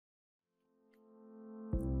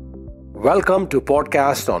Welcome to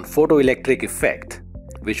podcast on photoelectric effect,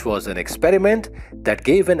 which was an experiment that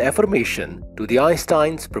gave an affirmation to the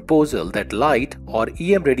Einstein's proposal that light or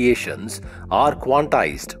EM radiations are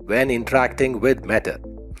quantized when interacting with matter.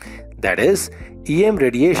 That is, EM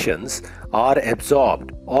radiations are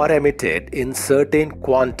absorbed or emitted in certain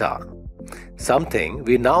quanta, something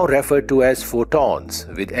we now refer to as photons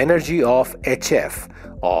with energy of hf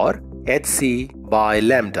or hc by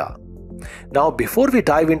lambda. Now, before we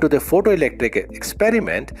dive into the photoelectric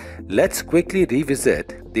experiment, let's quickly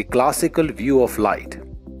revisit the classical view of light.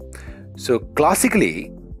 So,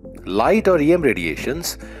 classically, light or EM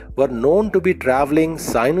radiations were known to be traveling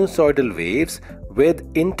sinusoidal waves with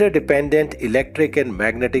interdependent electric and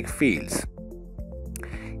magnetic fields,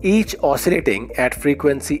 each oscillating at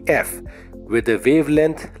frequency f with a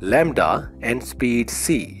wavelength lambda and speed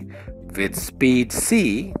c, with speed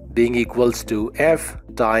c being equals to f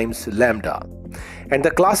times lambda. And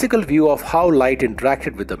the classical view of how light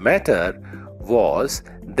interacted with the matter was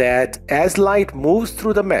that as light moves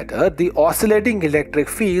through the matter, the oscillating electric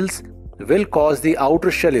fields will cause the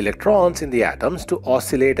outer shell electrons in the atoms to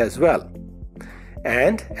oscillate as well.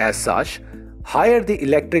 And as such, higher the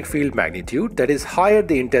electric field magnitude, that is, higher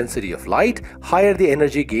the intensity of light, higher the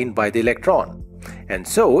energy gained by the electron. And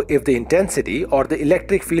so, if the intensity or the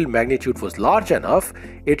electric field magnitude was large enough,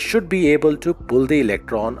 it should be able to pull the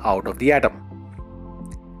electron out of the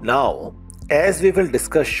atom. Now, as we will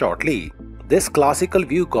discuss shortly, this classical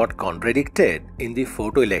view got contradicted in the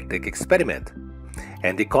photoelectric experiment,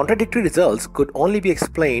 and the contradictory results could only be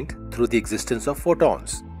explained through the existence of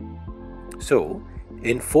photons. So,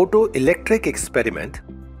 in photoelectric experiment,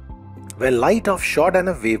 when light of short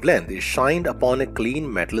enough wavelength is shined upon a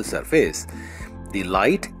clean metal surface, the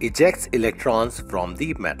light ejects electrons from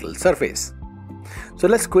the metal surface. So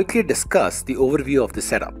let's quickly discuss the overview of the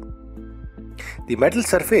setup. The metal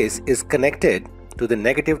surface is connected to the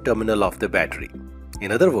negative terminal of the battery.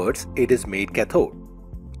 In other words, it is made cathode.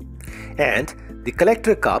 And the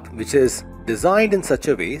collector cup, which is designed in such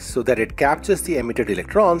a way so that it captures the emitted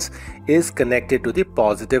electrons, is connected to the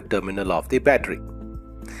positive terminal of the battery.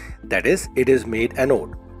 That is, it is made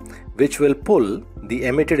anode, which will pull the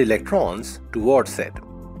emitted electrons towards it.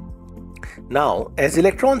 Now, as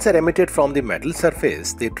electrons are emitted from the metal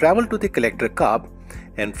surface, they travel to the collector cup,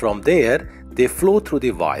 and from there they flow through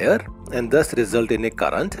the wire and thus result in a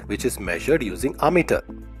current which is measured using ammeter.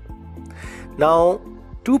 Now,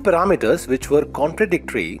 two parameters which were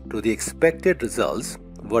contradictory to the expected results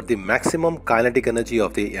were the maximum kinetic energy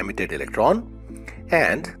of the emitted electron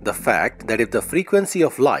and the fact that if the frequency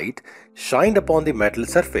of light shined upon the metal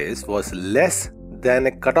surface was less than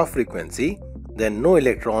a cutoff frequency, then no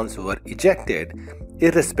electrons were ejected,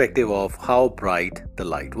 irrespective of how bright the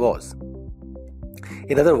light was.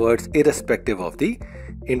 In other words, irrespective of the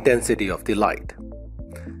intensity of the light.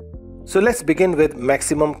 So let's begin with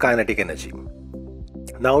maximum kinetic energy.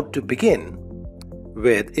 Now, to begin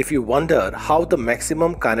with, if you wonder how the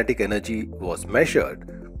maximum kinetic energy was measured,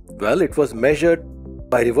 well, it was measured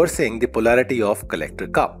by reversing the polarity of collector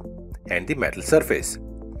cup and the metal surface.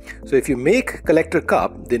 So if you make collector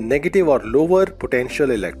cup the negative or lower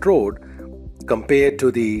potential electrode compared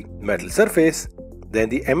to the metal surface, then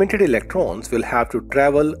the emitted electrons will have to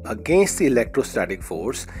travel against the electrostatic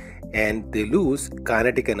force and they lose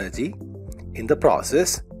kinetic energy in the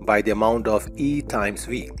process by the amount of E times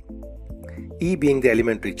V. E being the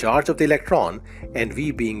elementary charge of the electron and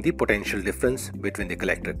V being the potential difference between the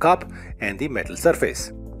collector cup and the metal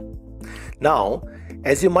surface. Now,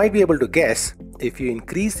 as you might be able to guess, if you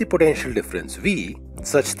increase the potential difference V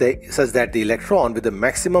such that the electron with the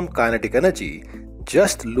maximum kinetic energy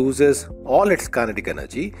just loses all its kinetic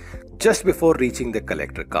energy just before reaching the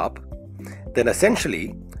collector cup, then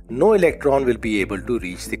essentially no electron will be able to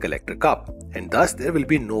reach the collector cup and thus there will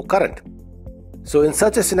be no current. So in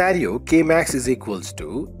such a scenario, Kmax is equals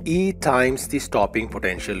to E times the stopping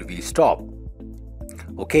potential V stop.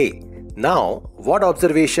 Okay, now what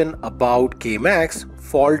observation about Kmax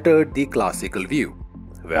faltered the classical view?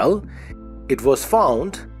 Well, it was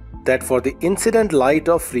found that for the incident light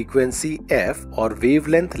of frequency f or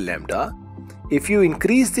wavelength lambda, if you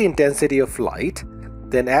increase the intensity of light,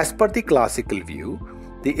 then as per the classical view,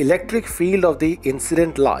 the electric field of the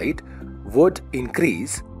incident light would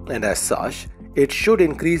increase, and as such, it should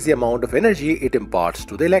increase the amount of energy it imparts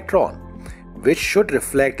to the electron, which should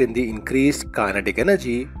reflect in the increased kinetic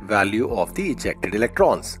energy value of the ejected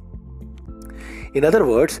electrons. In other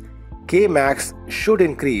words, Kmax should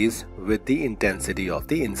increase with the intensity of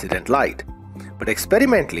the incident light. But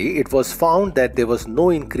experimentally, it was found that there was no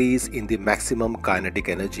increase in the maximum kinetic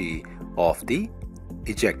energy of the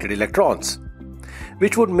ejected electrons.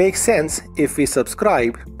 which would make sense if we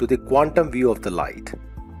subscribe to the quantum view of the light,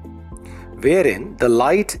 wherein the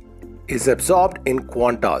light is absorbed in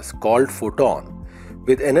quantas called photon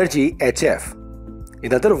with energy hf.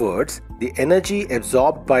 In other words, the energy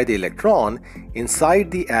absorbed by the electron inside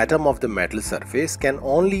the atom of the metal surface can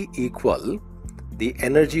only equal the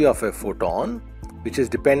energy of a photon, which is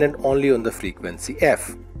dependent only on the frequency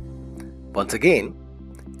f. Once again,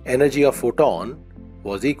 energy of photon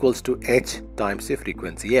was equals to h times the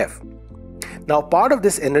frequency f. Now, part of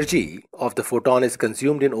this energy of the photon is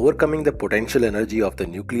consumed in overcoming the potential energy of the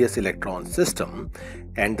nucleus electron system,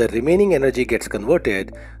 and the remaining energy gets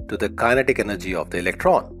converted to the kinetic energy of the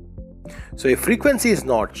electron. So if frequency is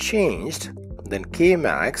not changed, then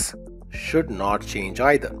Kmax should not change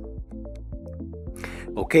either.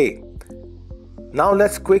 Okay, now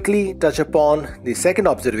let's quickly touch upon the second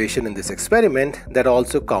observation in this experiment that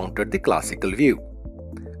also countered the classical view.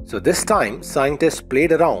 So this time, scientists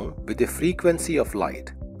played around with the frequency of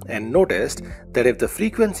light and noticed that if the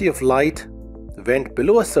frequency of light went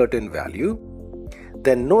below a certain value,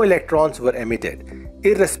 then no electrons were emitted,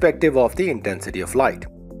 irrespective of the intensity of light.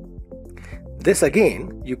 This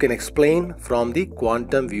again you can explain from the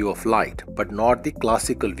quantum view of light, but not the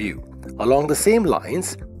classical view, along the same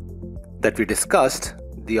lines that we discussed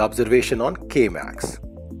the observation on Kmax.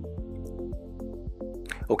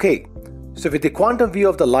 Okay, so with the quantum view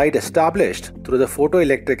of the light established through the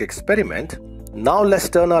photoelectric experiment, now let's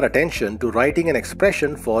turn our attention to writing an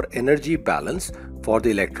expression for energy balance for the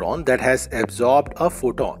electron that has absorbed a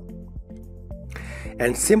photon.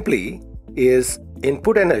 And simply is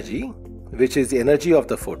input energy, which is the energy of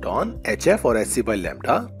the photon, hf or hc by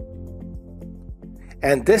lambda.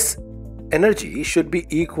 And this energy should be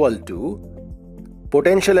equal to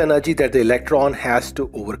potential energy that the electron has to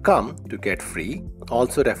overcome to get free,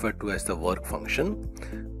 also referred to as the work function,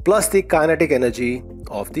 plus the kinetic energy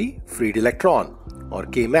of the freed electron, or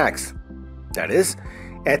Kmax. That is,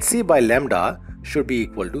 hc by lambda should be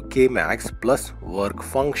equal to Kmax plus work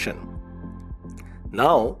function.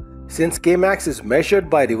 Now, since Kmax is measured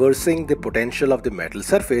by reversing the potential of the metal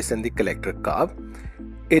surface and the collector curve,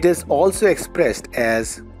 it is also expressed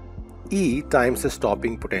as E times the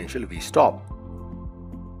stopping potential V stop.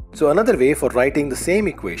 So another way for writing the same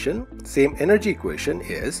equation, same energy equation,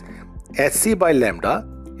 is hc by lambda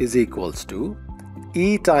is equals to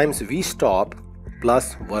E times V stop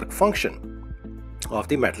plus work function of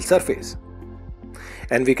the metal surface.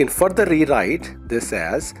 And we can further rewrite this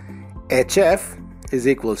as hf is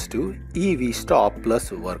equals to EV stop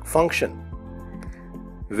plus work function,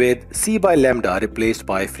 with c by lambda replaced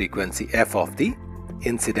by frequency f of the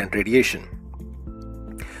incident radiation.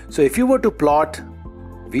 So if you were to plot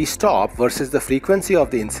V stop versus the frequency of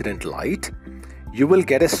the incident light, you will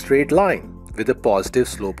get a straight line with a positive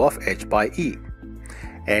slope of h by e.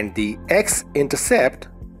 And the x-intercept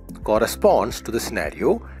corresponds to the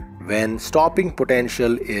scenario when stopping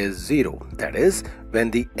potential is zero, that is,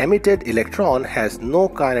 when the emitted electron has no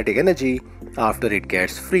kinetic energy after it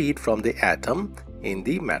gets freed from the atom in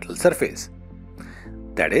the metal surface.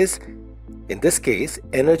 That is, in this case,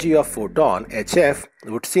 energy of photon hf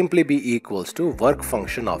would simply be equals to work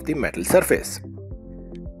function of the metal surface.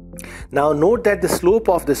 Now note that the slope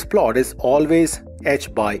of this plot is always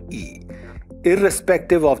h by e,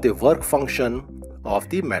 irrespective of the work function of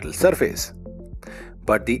the metal surface.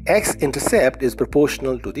 But the x-intercept is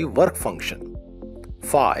proportional to the work function,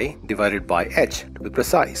 phi divided by h to be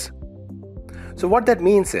precise. So what that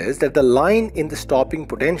means is that the line in the stopping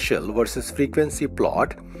potential versus frequency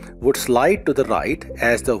plot would slide to the right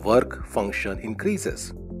as the work function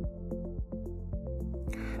increases.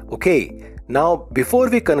 Okay, now before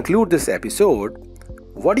we conclude this episode,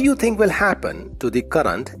 what do you think will happen to the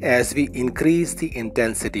current as we increase the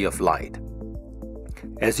intensity of light?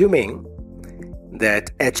 Assuming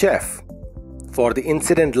that hf for the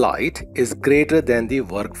incident light is greater than the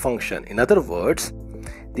work function. In other words,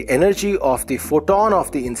 the energy of the photon of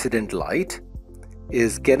the incident light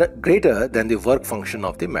is greater than the work function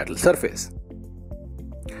of the metal surface.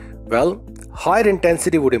 Well, higher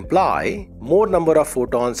intensity would imply more number of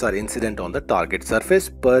photons are incident on the target surface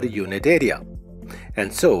per unit area.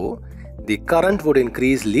 And so, the current would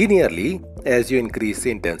increase linearly as you increase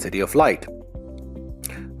the intensity of light.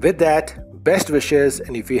 With that, best wishes,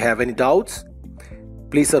 and if you have any doubts,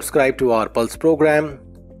 please subscribe to our Pulse program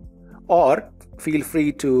or feel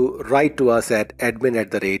free to write to us at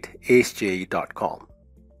admin@acejee.com.